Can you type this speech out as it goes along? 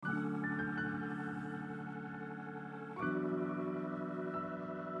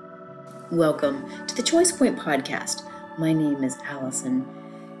Welcome to the Choice Point Podcast. My name is Allison.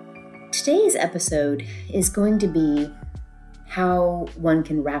 Today's episode is going to be how one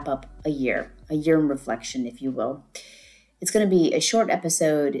can wrap up a year in reflection, if you will. It's going to be a short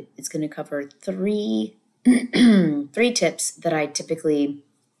episode. It's going to cover three tips that I typically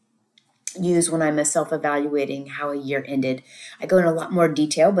use when I'm self-evaluating how a year ended. I go in a lot more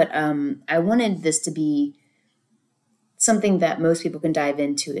detail, but I wanted this to be something that most people can dive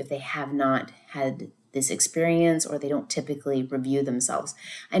into if they have not had this experience or they don't typically review themselves.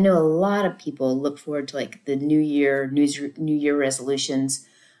 I know a lot of people look forward to like the New Year resolutions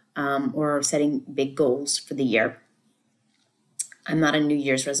or setting big goals for the year. I'm not a New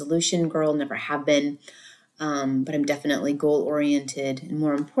Year's resolution girl, never have been, but I'm definitely goal-oriented. And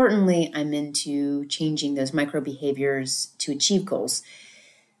more importantly, I'm into changing those micro behaviors to achieve goals.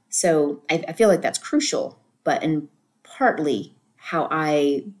 So I feel like that's crucial, but partly how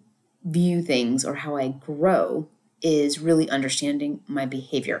I view things or how I grow is really understanding my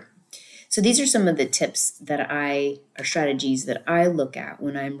behavior. So these are some of the tips or strategies that I look at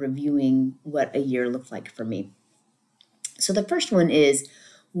when I'm reviewing what a year looked like for me. So the first one is,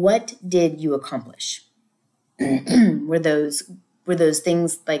 what did you accomplish? Were those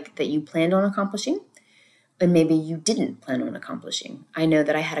things like that you planned on accomplishing? And maybe you didn't plan on accomplishing. I know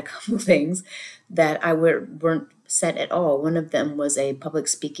that I had a couple things that weren't set at all. One of them was a public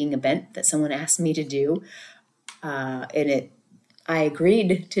speaking event that someone asked me to do, and I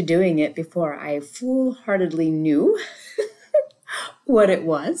agreed to doing it before I full-heartedly knew what it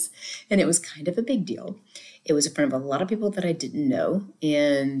was, and it was kind of a big deal. It was in front of a lot of people that I didn't know,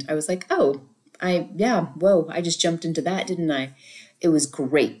 and I was like, I just jumped into that, didn't I? It was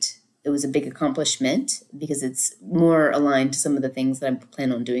great. It was a big accomplishment because it's more aligned to some of the things that I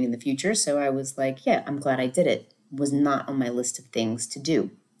plan on doing in the future. So I was like, yeah, I'm glad I did it. It was not on my list of things to do.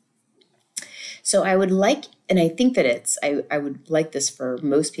 So I would like, and I think that I would like this for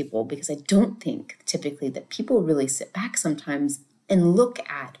most people because I don't think typically that people really sit back sometimes and look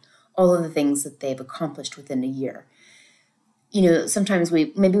at all of the things that they've accomplished within a year. You know, sometimes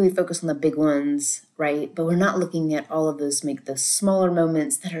we focus on the big ones, right? But we're not looking at all of those, make the smaller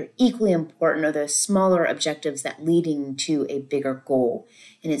moments that are equally important or those smaller objectives that leading to a bigger goal.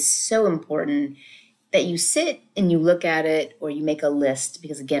 And it's so important that you sit and you look at it or you make a list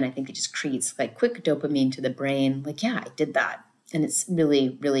because, again, I think it just creates like quick dopamine to the brain. Like, yeah, I did that. And it's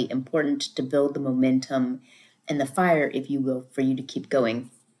really, really important to build the momentum and the fire, if you will, for you to keep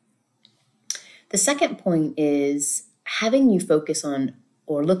going. The second point is having you focus on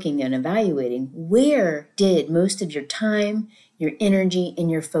or looking and evaluating where did most of your time, your energy, and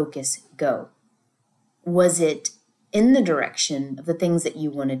your focus go? Was it in the direction of the things that you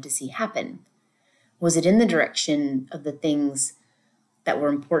wanted to see happen? Was it in the direction of the things that were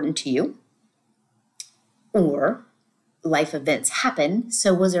important to you? Or life events happen.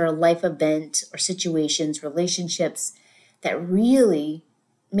 So was there a life event or situations, relationships that really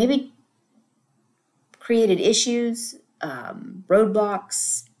maybe created issues,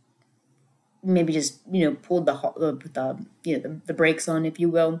 roadblocks, maybe just, pulled the brakes on, if you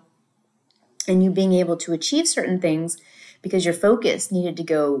will, and you being able to achieve certain things because your focus needed to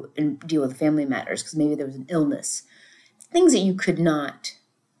go and deal with family matters because maybe there was an illness, things that you could not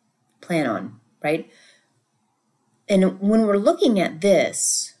plan on, right? And when we're looking at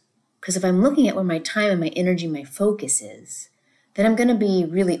this, because if I'm looking at where my time and my energy, my focus is, then I'm going to be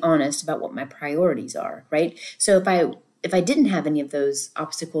really honest about what my priorities are, right? So if I didn't have any of those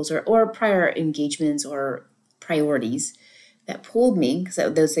obstacles or prior engagements or priorities that pulled me, because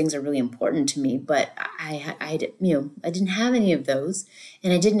those things are really important to me, but I didn't have any of those,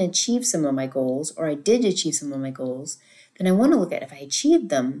 and I didn't achieve some of my goals, or I did achieve some of my goals, then I want to look at if I achieved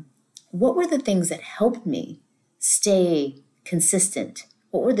them, what were the things that helped me stay consistent?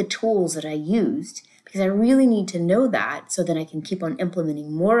 What were the tools that I used? Because I really need to know that so that I can keep on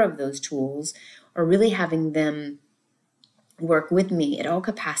implementing more of those tools or really having them work with me at all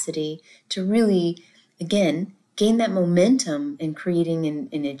capacity to really, again, gain that momentum in creating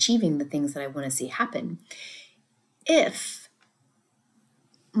and achieving the things that I want to see happen. If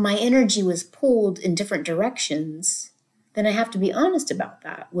my energy was pulled in different directions, then I have to be honest about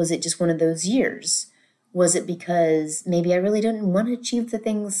that. Was it just one of those years? Was it because maybe I really didn't want to achieve the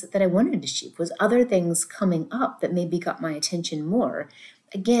things that I wanted to achieve? Was other things coming up that maybe got my attention more?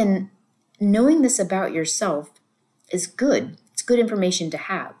 Again, knowing this about yourself is good. It's good information to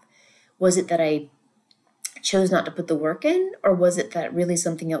have. Was it that I chose not to put the work in, or was it that really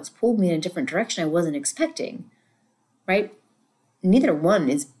something else pulled me in a different direction I wasn't expecting, right? Neither one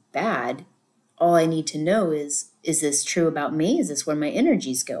is bad. All I need to know is this true about me? Is this where my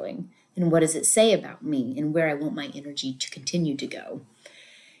energy's going? And what does it say about me and where I want my energy to continue to go?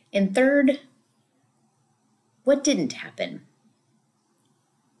 And third, what didn't happen?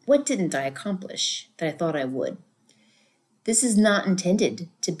 What didn't I accomplish that I thought I would? This is not intended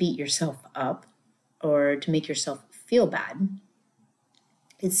to beat yourself up or to make yourself feel bad.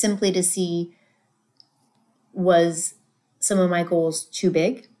 It's simply to see, was some of my goals too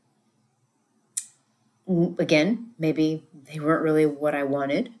big? Again, maybe they weren't really what I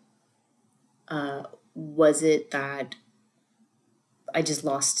wanted. Was it that I just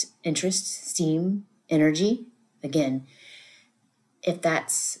lost interest, steam, energy? Again, if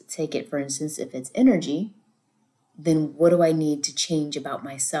that's, take it for instance, if it's energy, then what do I need to change about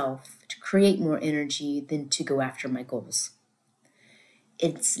myself to create more energy than to go after my goals?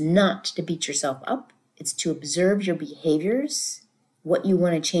 It's not to beat yourself up. It's to observe your behaviors, what you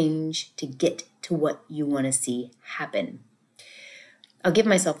want to change to get to what you want to see happen. I'll give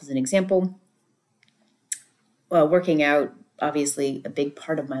myself as an example. Well, working out, obviously a big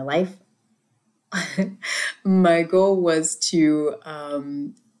part of my life. My goal was to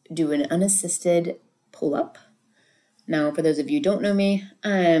do an unassisted pull-up. Now, for those of you who don't know me,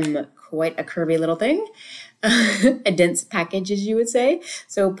 I'm quite a curvy little thing, a dense package, as you would say.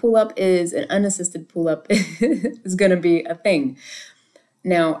 So pull-up is an unassisted pull-up is going to be a thing.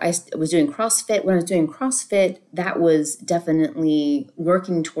 Now, I was doing CrossFit. When I was doing CrossFit, that was definitely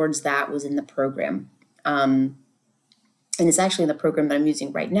working towards that was in the program. And it's actually in the program that I'm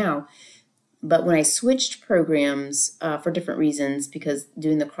using right now. But when I switched programs for different reasons, because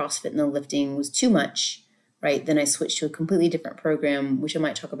doing the CrossFit and the lifting was too much, right? Then I switched to a completely different program, which I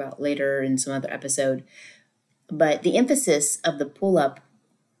might talk about later in some other episode. But the emphasis of the pull-up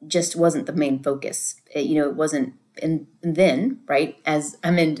just wasn't the main focus. It wasn't. And then, right, as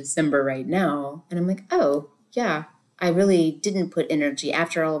I'm in December right now, and I'm like, oh, yeah, I really didn't put energy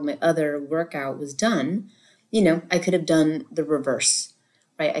after all of my other workout was done. I could have done the reverse,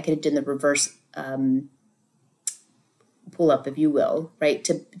 right? I could have done the reverse pull-up, if you will, right?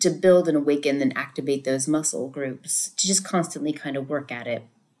 To build and awaken and activate those muscle groups, to just constantly kind of work at it.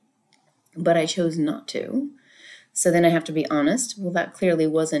 But I chose not to. So then I have to be honest. Well, that clearly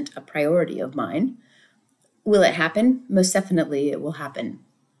wasn't a priority of mine. Will it happen? Most definitely it will happen.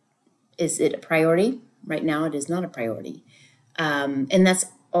 Is it a priority? Right now it is not a priority. And that's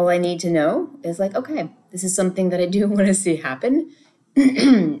all I need to know is like, okay, this is something that I do want to see happen.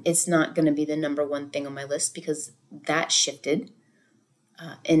 It's not going to be the number one thing on my list because that shifted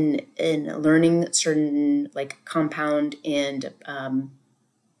in learning certain like compound and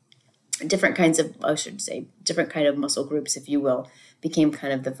different kinds of, different kind of muscle groups, if you will, became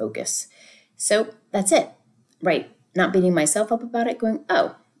kind of the focus. So that's it. Right. Not beating myself up about it, going,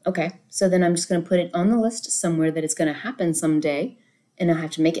 oh, okay. So then I'm just going to put it on the list somewhere that it's going to happen someday and I'll have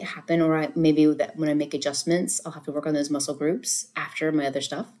to make it happen. Or maybe that when I make adjustments, I'll have to work on those muscle groups after my other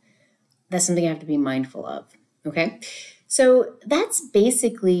stuff. That's something I have to be mindful of. Okay. So that's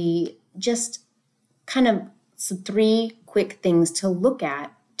basically just kind of some 3 quick things to look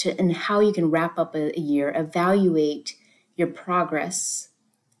at and how you can wrap up a year, evaluate your progress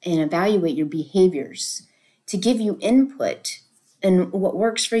and evaluate your behaviors, to give you input and what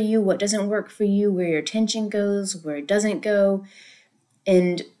works for you, what doesn't work for you, where your attention goes, where it doesn't go,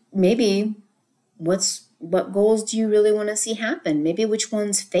 and maybe what goals do you really want to see happen? Maybe which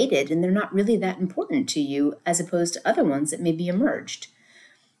ones faded and they're not really that important to you as opposed to other ones that maybe emerged.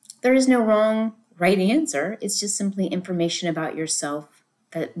 There is no wrong, right answer. It's just simply information about yourself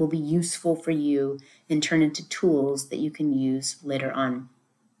that will be useful for you and turn into tools that you can use later on.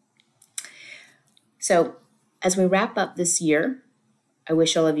 So, as we wrap up this year, I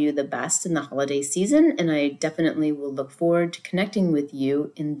wish all of you the best in the holiday season, and I definitely will look forward to connecting with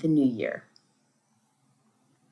you in the new year.